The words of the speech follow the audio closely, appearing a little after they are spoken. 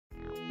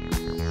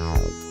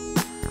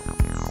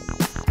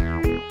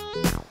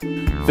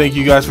Thank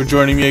you guys for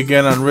joining me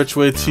again on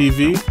Richway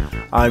TV.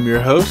 I'm your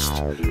host,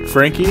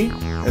 Frankie,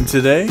 and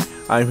today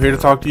I'm here to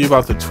talk to you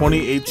about the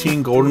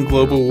 2018 Golden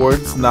Globe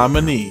Awards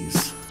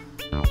nominees.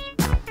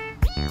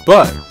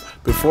 But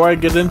before I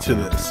get into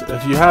this,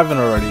 if you haven't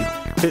already,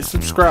 hit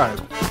subscribe,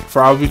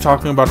 for I'll be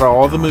talking about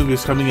all the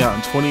movies coming out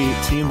in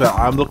 2018 that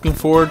I'm looking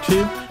forward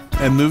to,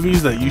 and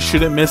movies that you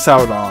shouldn't miss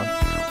out on.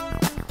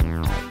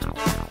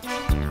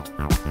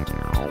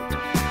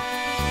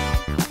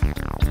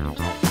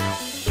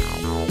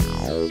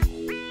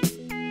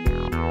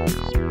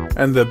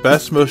 And the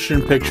Best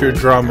Motion Picture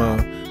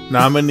Drama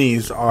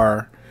nominees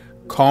are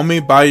Call Me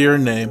By Your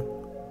Name,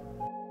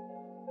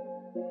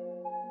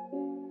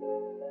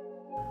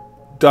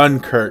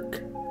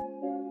 Dunkirk,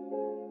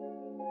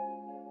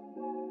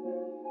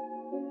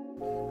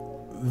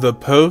 The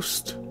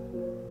Post,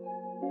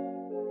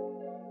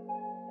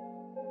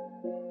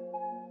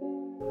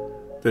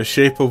 The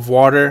Shape of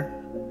Water,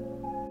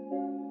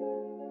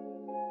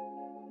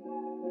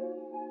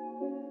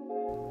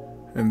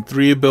 and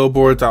 3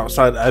 Billboards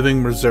Outside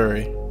Ebbing,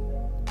 Missouri.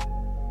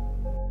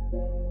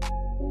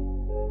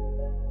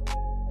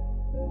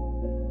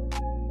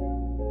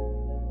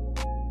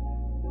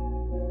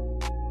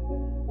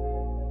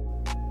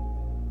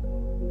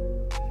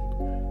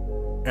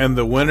 And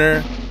the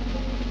winner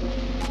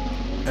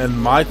and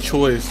my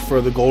choice for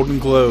the Golden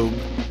Globe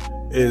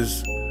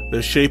is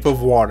The Shape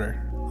of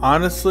Water.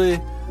 Honestly,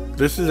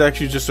 this is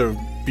actually just a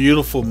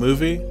beautiful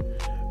movie,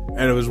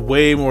 and it was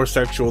way more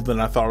sexual than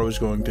I thought it was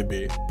going to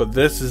be. But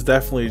this is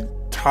definitely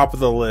top of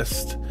the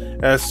list.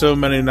 It has so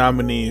many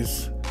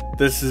nominees.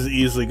 This is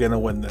easily going to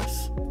win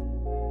this.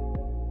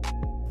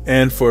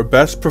 And for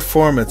Best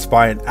Performance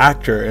by an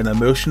Actor in a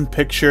Motion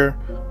Picture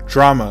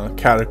Drama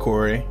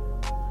category,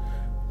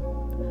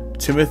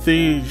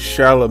 Timothée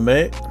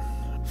Chalamet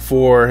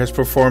for his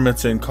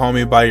performance in Call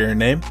Me By Your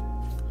Name,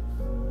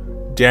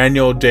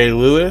 Daniel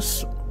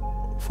Day-Lewis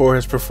for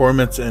his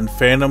performance in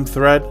Phantom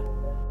Thread,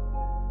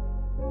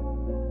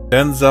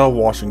 Denzel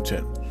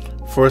Washington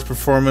for his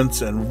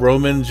performance in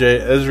Roman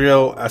J.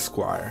 Israel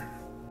Esquire,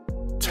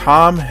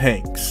 Tom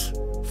Hanks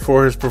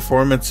for his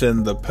performance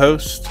in The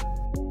Post,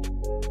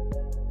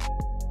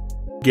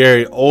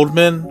 Gary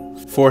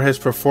Oldman for his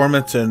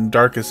performance in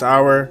Darkest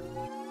Hour,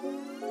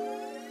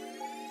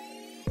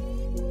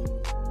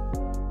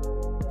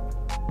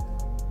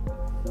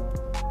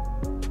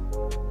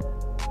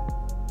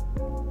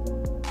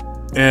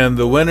 and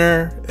the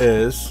winner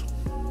is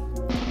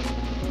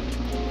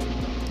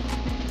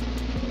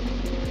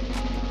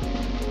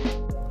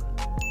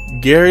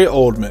Gary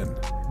Oldman,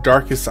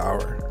 Darkest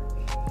Hour.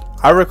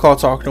 I recall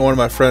talking to one of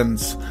my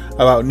friends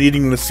about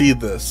needing to see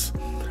this.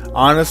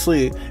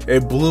 Honestly,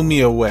 it blew me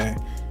away.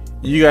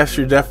 You guys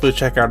should definitely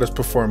check out his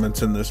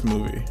performance in this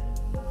movie.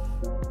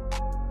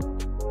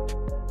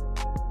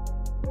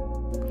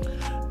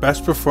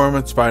 Best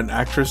Performance by an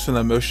Actress in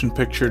a Motion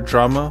Picture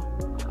Drama,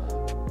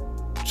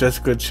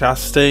 Jessica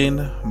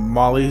Chastain,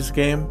 Molly's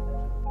Game,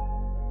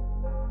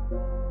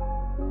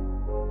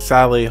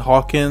 Sally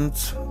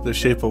Hawkins, The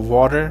Shape of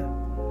Water,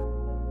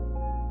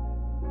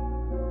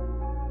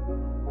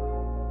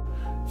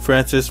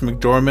 Frances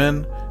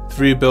McDormand,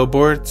 3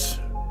 Billboards,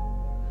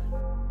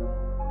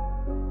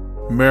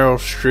 Meryl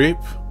Streep,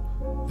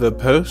 The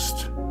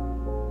Post,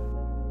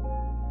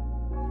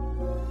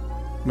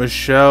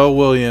 Michelle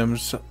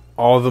Williams,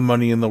 All the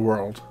Money in the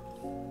World.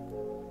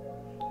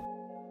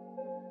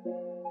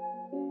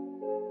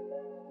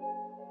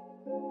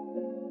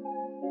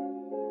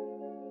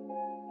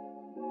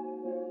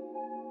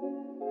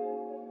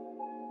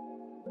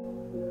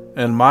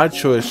 And my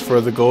choice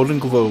for the Golden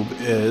Globe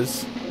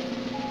is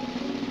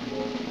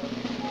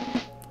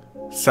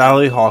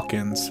Sally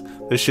Hawkins,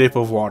 The Shape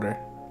of Water.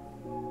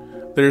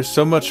 There's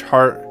so much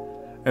heart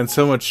and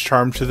so much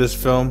charm to this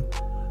film.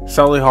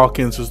 Sally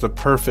Hawkins was the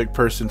perfect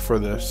person for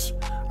this.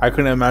 I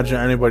couldn't imagine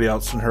anybody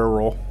else in her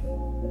role.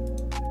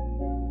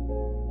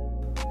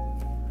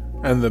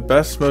 And the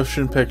Best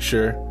Motion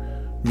Picture,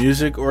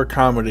 Music or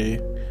Comedy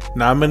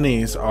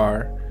nominees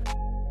are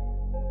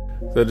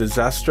The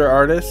Disaster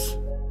Artist,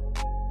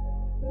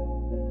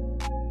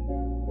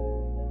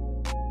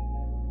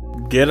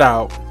 Get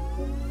Out,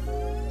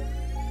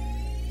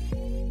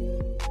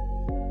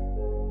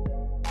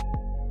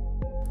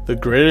 The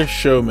Greatest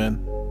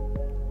Showman,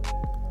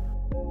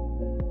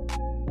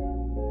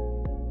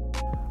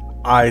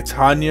 I,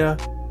 Tonya,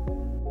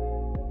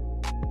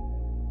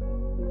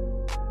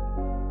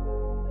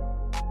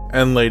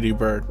 and Lady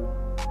Bird.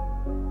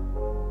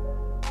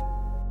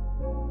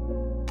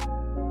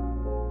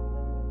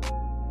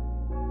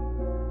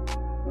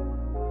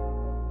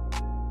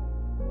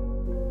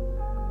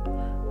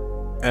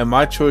 And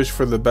my choice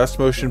for the Best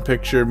Motion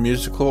Picture,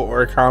 Musical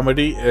or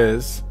Comedy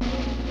is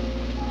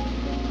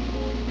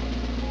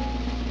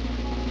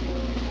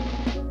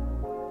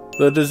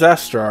The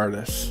Disaster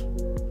Artist.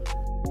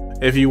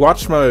 If you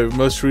watched my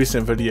most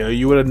recent video,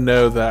 you would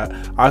know that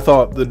I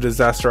thought The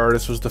Disaster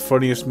Artist was the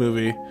funniest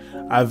movie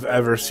I've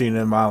ever seen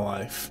in my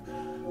life.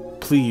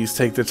 Please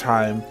take the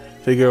time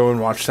to go and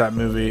watch that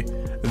movie,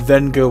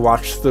 then go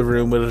watch The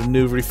Room with a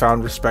new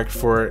refound respect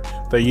for it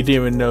that you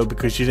didn't even know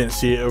because you didn't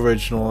see it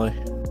originally.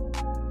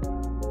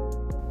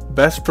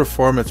 Best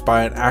performance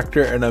by an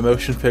actor in a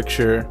motion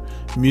picture,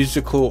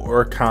 musical,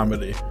 or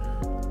comedy.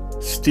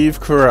 Steve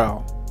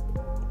Carell,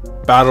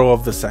 Battle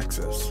of the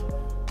Sexes.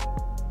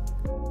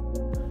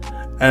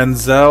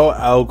 Ansel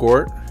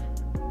Elgort,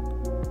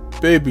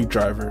 Baby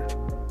Driver.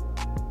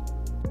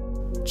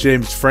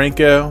 James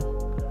Franco,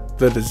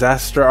 The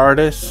Disaster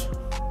Artist.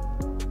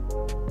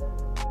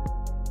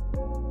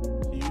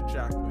 Hugh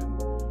Jackman,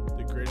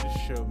 The Greatest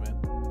Showman.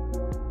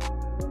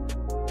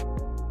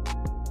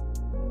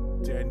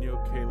 Daniel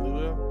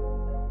Kaluuya,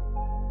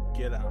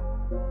 Get Out.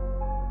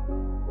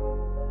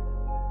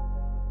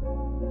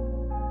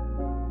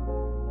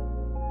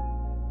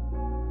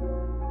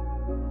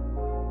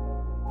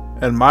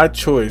 And my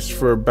choice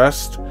for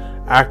Best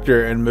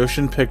Actor in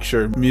Motion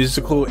Picture,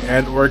 Musical,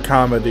 and or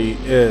Comedy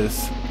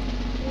is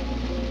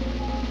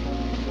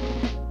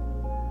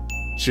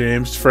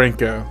James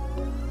Franco,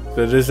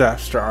 The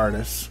Disaster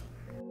Artist.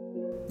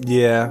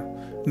 Yeah,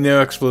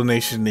 no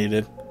explanation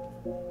needed.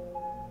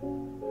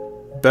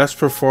 Best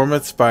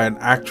Performance by an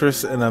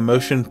Actress in a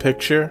Motion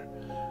Picture,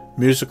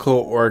 Musical,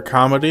 or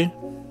Comedy.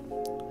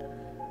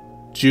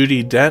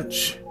 Judi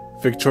Dench,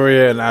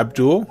 Victoria and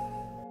Abdul.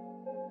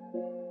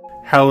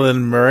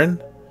 Helen Mirren,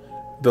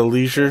 The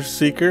Leisure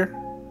Seeker.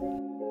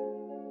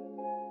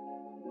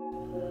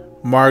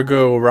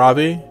 Margot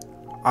Robbie,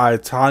 I,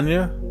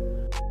 Tonya.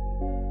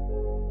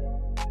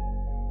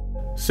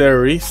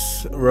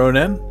 Saoirse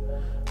Ronan,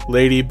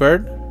 Lady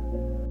Bird.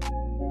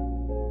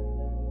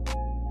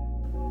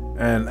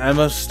 And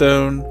Emma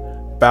Stone,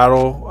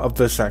 Battle of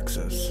the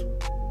Sexes.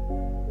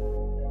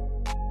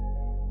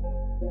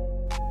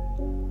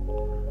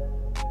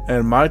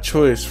 And my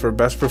choice for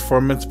Best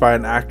Performance by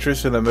an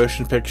Actress in a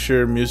Motion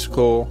Picture,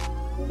 Musical,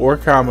 or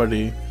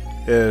Comedy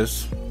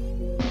is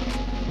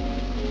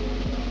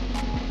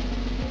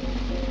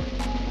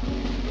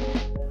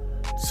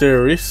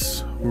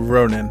Saoirse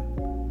Ronan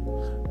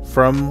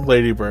from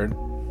Lady Bird.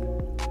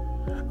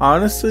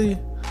 Honestly,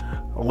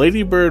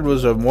 Lady Bird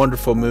was a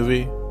wonderful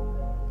movie.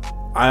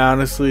 I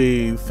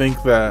honestly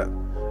think that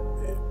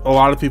a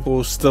lot of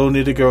people still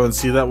need to go and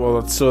see that while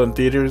it's still in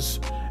theaters.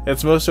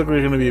 It's most likely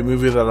going to be a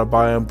movie that I'll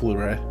buy on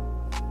Blu-ray.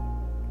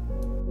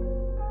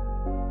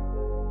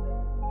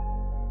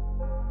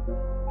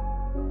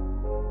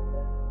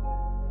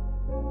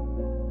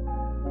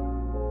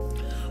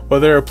 Well,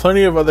 there are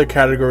plenty of other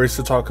categories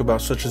to talk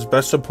about, such as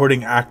Best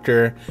Supporting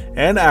Actor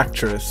and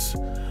Actress,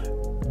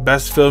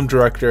 Best Film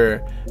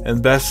Director,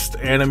 and Best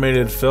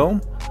Animated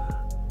Film.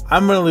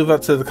 I'm going to leave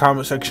that to the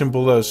comment section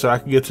below so I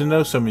can get to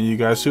know some of you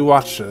guys who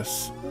watch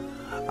this.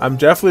 I'm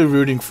definitely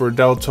rooting for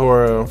Del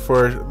Toro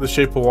for The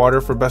Shape of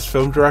Water for Best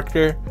Film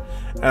Director,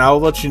 and I'll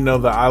let you know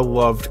that I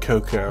loved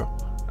Coco.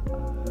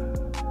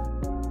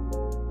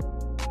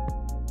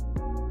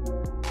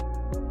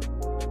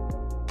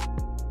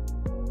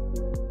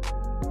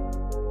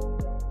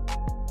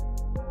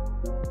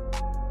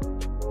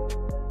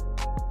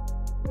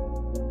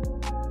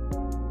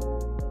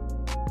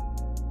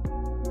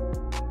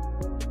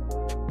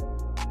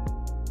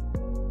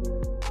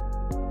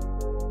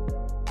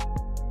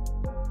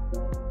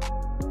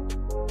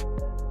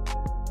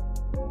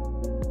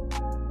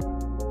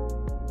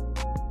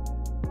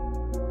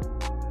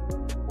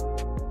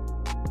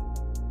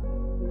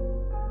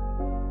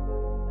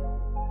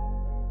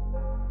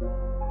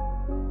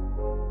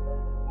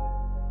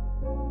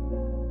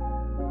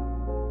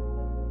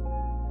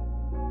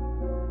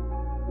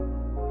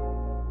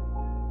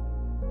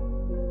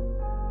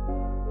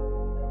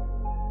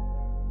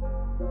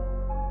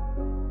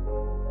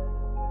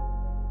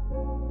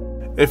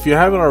 If you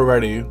haven't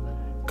already,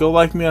 go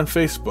like me on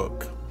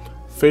Facebook,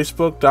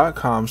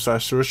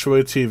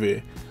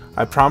 facebook.com/richwaytv.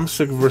 I promise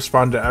to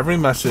respond to every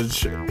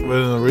message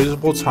within a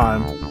reasonable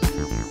time,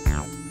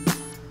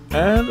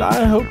 and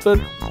I hope that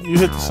you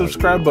hit the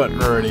subscribe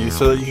button already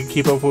so that you can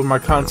keep up with my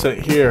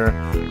content here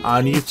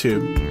on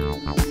YouTube.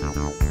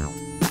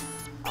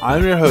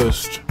 I'm your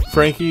host,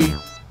 Frankie,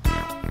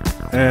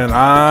 and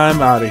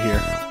I'm out of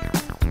here.